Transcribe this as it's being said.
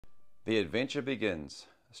The adventure begins.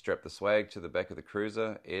 Strap the swag to the back of the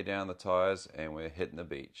cruiser, air down the tyres, and we're hitting the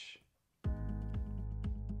beach.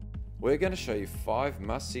 We're going to show you 5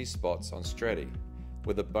 must-see spots on Straddy,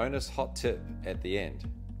 with a bonus hot tip at the end.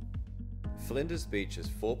 Flinders Beach is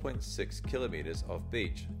 4.6 kilometres of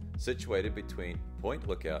beach, situated between Point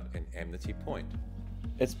Lookout and Amity Point.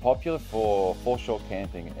 It's popular for foreshore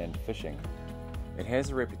camping and fishing. It has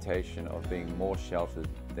a reputation of being more sheltered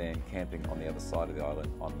than camping on the other side of the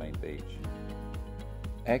island on Main Beach.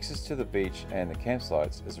 Access to the beach and the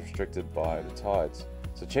campsites is restricted by the tides,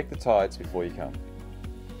 so check the tides before you come.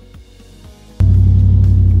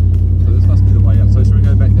 So this must be the way up. So should we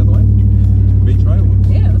go back the other way? Beach way?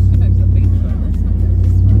 Yeah, let's go back to the beach way. Let's not go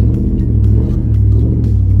this way.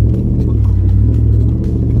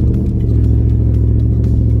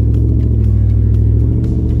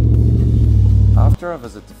 After our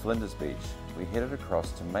visit to Flinders Beach, we headed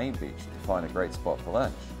across to Main Beach to find a great spot for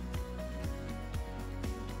lunch.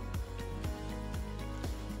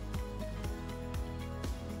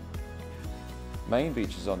 Main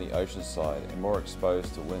Beach is on the ocean side and more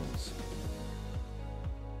exposed to winds.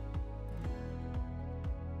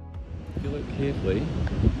 If you look carefully,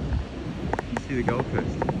 you see the Gold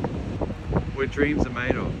Coast, where dreams are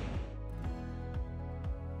made of.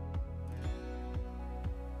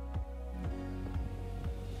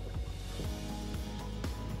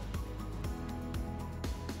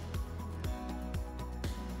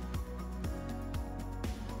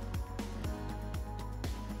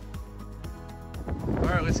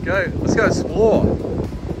 Alright, let's go. Let's go explore.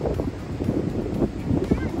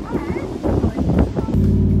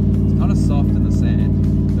 It's kind of soft in the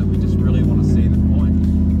sand, but we just really want to see the point.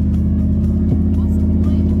 What's the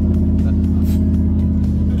point?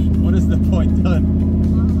 What is the point,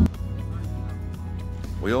 Dylan?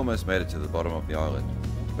 We almost made it to the bottom of the island,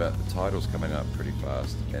 but the tide was coming up pretty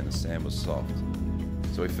fast and the sand was soft.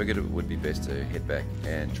 So we figured it would be best to head back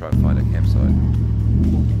and try and find a campsite.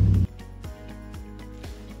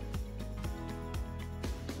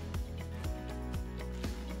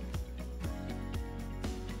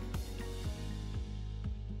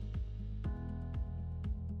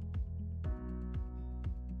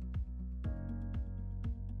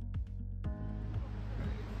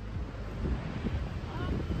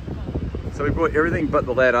 So we brought everything but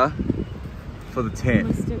the ladder for the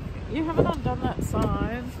tent. You haven't undone that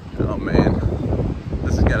side. Oh man,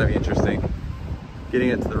 this is going to be interesting. Getting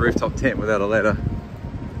into the rooftop tent without a ladder.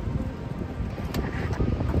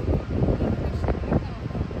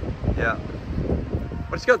 Yeah.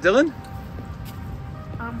 What you got, Dylan?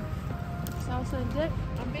 Salsa and dip.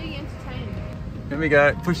 I'm being entertained. Here we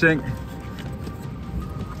go, pushing.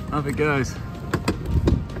 Up it goes.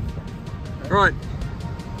 Right.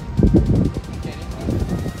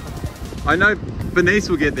 I know Bernece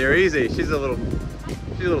will get there easy. She's a little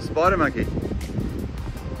spider monkey.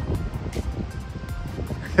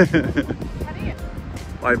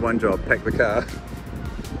 I had one job, pack the car.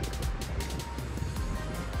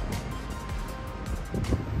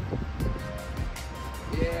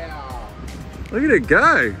 Yeah. Look at it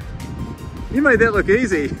go. You made that look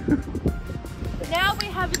easy. Now we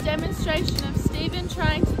have a demonstration of Stephen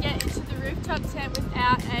trying to get into the rooftop tent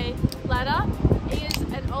without a ladder. He is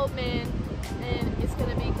an old man and it's going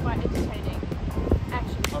to be quite entertaining.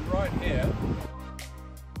 Action. I'm right here.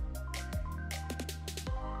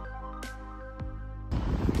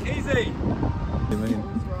 Easy. You mean?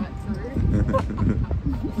 Right through.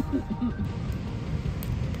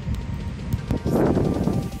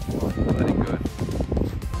 Bloody good. Bloody good.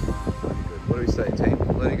 What do we say, team?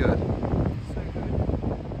 Bloody good. So good.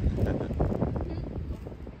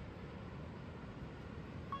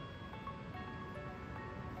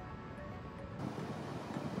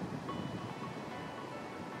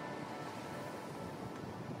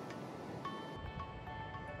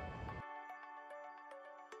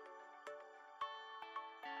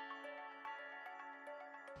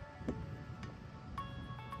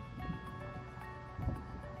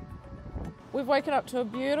 We've woken up to a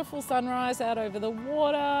beautiful sunrise out over the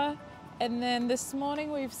water, and then this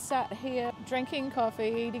morning we've sat here drinking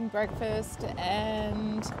coffee, eating breakfast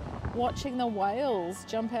and watching the whales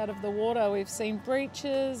jump out of the water. We've seen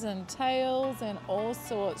breaches and tails and all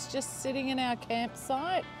sorts just sitting in our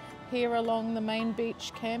campsite here along the Main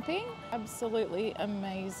Beach camping. Absolutely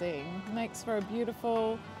amazing. Makes for a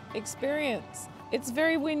beautiful experience. It's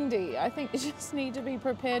very windy. I think you just need to be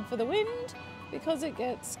prepared for the wind because it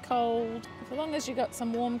gets cold. As long as you got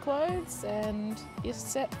some warm clothes and you're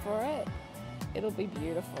set for it, it'll be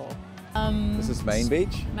beautiful. This is Main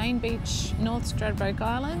Beach? Main Beach, North Stradbroke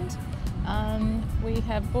Island. We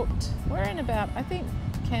have booked, we're in about, I think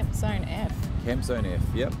Camp Zone F. Camp Zone F,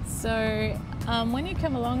 yep. So when you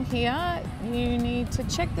come along here, you need to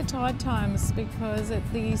check the tide times because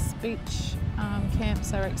these beach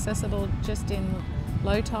camps are accessible just in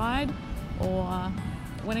low tide, or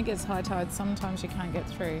when it gets high tide, sometimes you can't get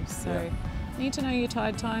through. So you need to know your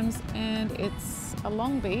tide times, and it's a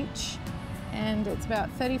long beach, and it's about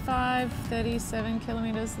 35, 37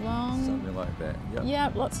 kilometres long. Something like that, yep. Yeah,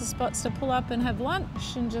 lots of spots to pull up and have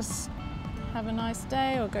lunch and just have a nice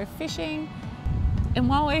day or go fishing. And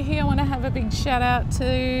while we're here, I want to have a big shout out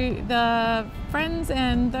to the friends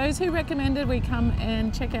and those who recommended we come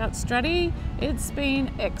and check out Stradbroke. It's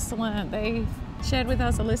been excellent. They shared with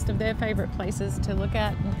us a list of their favourite places to look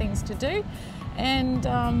at and things to do. And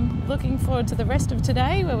looking forward to the rest of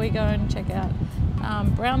today where we go and check out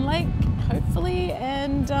Brown Lake, hopefully,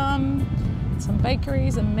 and some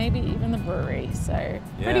bakeries and maybe even the brewery. So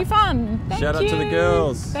pretty fun. Thank you. Shout out to the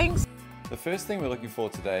girls. Thanks. The first thing we're looking for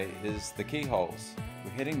today is the keyholes.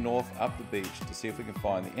 We're heading north up the beach to see if we can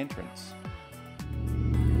find the entrance.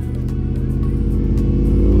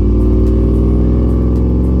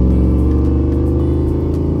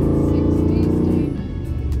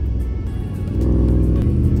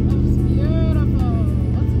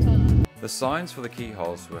 The signs for the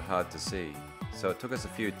keyholes were hard to see, so it took us a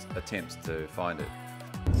few attempts to find it.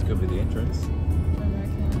 It's gonna be the entrance.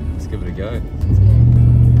 Let's give it a go.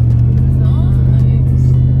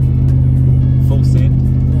 Full send.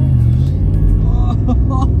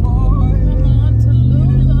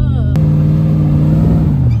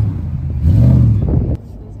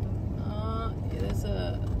 There's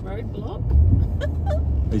a roadblock.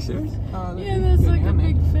 Are you serious? Yeah, there's like a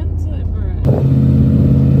big fence over it.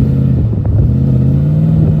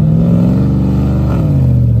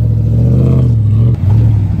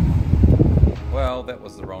 Well, that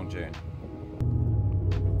was the wrong turn.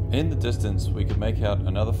 In the distance, we could make out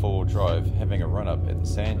another four-wheel drive having a run-up at the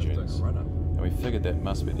sand dunes, and we figured that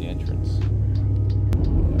must be the entrance.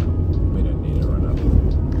 We don't need a run up.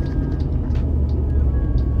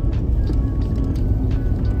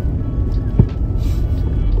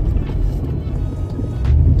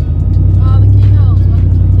 Oh, the keyholes.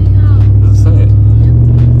 Welcome to the keyholes. Does it say it?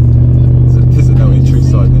 Yep. There's no entry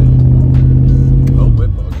sign there. Oh, we're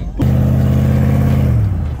bogging.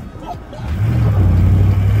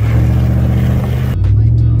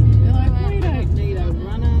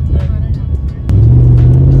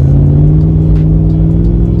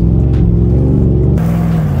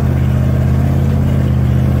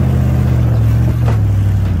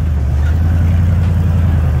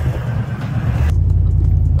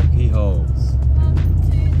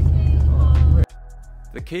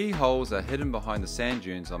 The keyholes are hidden behind the sand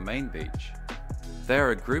dunes on Main Beach. They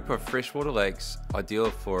are a group of freshwater lakes ideal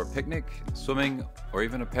for a picnic, swimming, or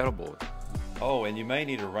even a paddleboard. Oh, and you may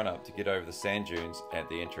need a run-up to get over the sand dunes at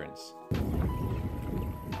the entrance.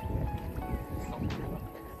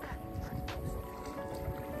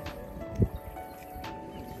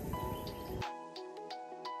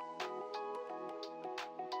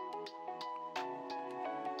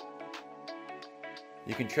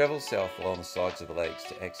 You can travel south along the sides of the lakes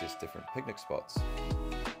to access different picnic spots.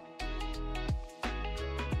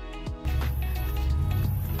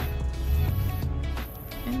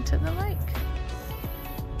 Into the lake.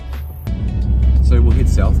 So we'll head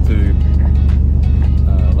south to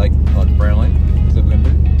Lake, like Brown Lake. Is that what we're going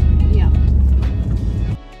to do? Yeah.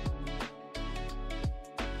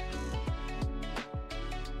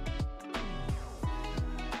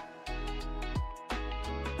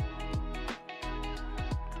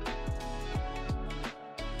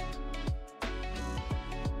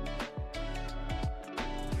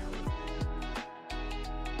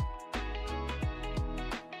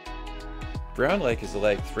 Brown Lake is a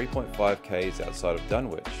lake 3.5 k's outside of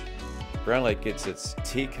Dunwich. Brown Lake gets its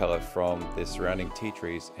tea colour from the surrounding tea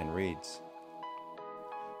trees and reeds.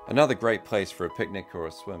 Another great place for a picnic or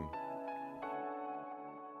a swim.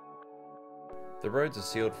 The roads are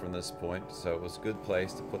sealed from this point, so it was a good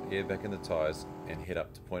place to put the air back in the tyres and head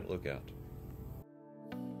up to Point Lookout.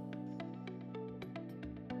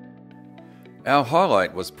 Our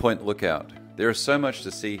highlight was Point Lookout. There is so much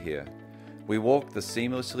to see here. We walked the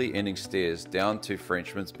seamlessly ending stairs down to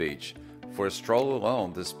Frenchman's Beach for a stroll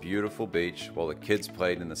along this beautiful beach while the kids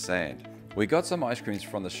played in the sand. We got some ice creams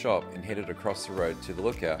from the shop and headed across the road to the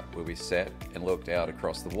lookout where we sat and looked out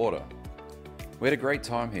across the water. We had a great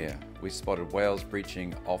time here. We spotted whales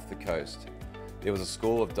breaching off the coast. There was a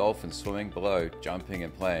school of dolphins swimming below, jumping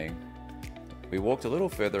and playing. We walked a little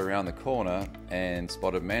further around the corner and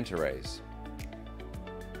spotted manta rays.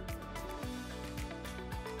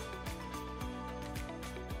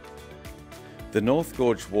 The North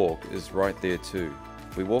Gorge walk is right there too.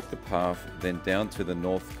 We walked the path, then down to the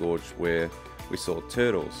North Gorge where we saw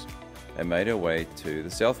turtles and made our way to the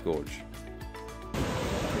South Gorge.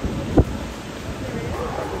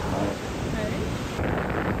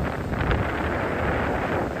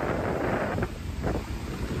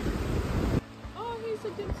 Oh, he's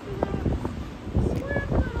a good swimmer.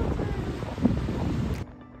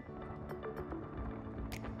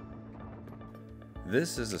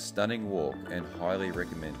 This is a stunning walk and highly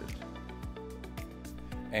recommended.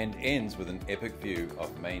 And ends with an epic view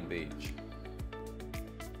of Main Beach.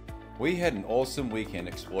 We had an awesome weekend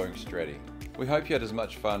exploring Stradbroke. We hope you had as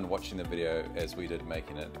much fun watching the video as we did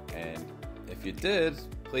making it, and if you did,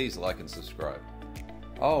 please like and subscribe.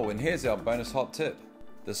 Oh, and here's our bonus hot tip.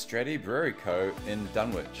 The Stradbroke Brewery Co. in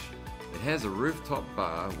Dunwich. It has a rooftop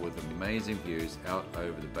bar with amazing views out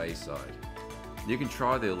over the bayside. You can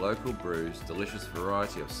try their local brews, delicious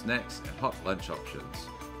variety of snacks and hot lunch options.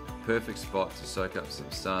 Perfect spot to soak up some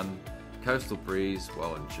sun, coastal breeze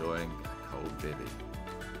while enjoying a cold bevy.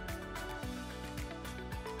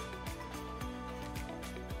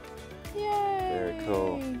 Yay! Very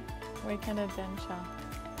cool. Weekend adventure.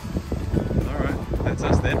 Alright, that's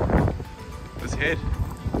us then. Let's head.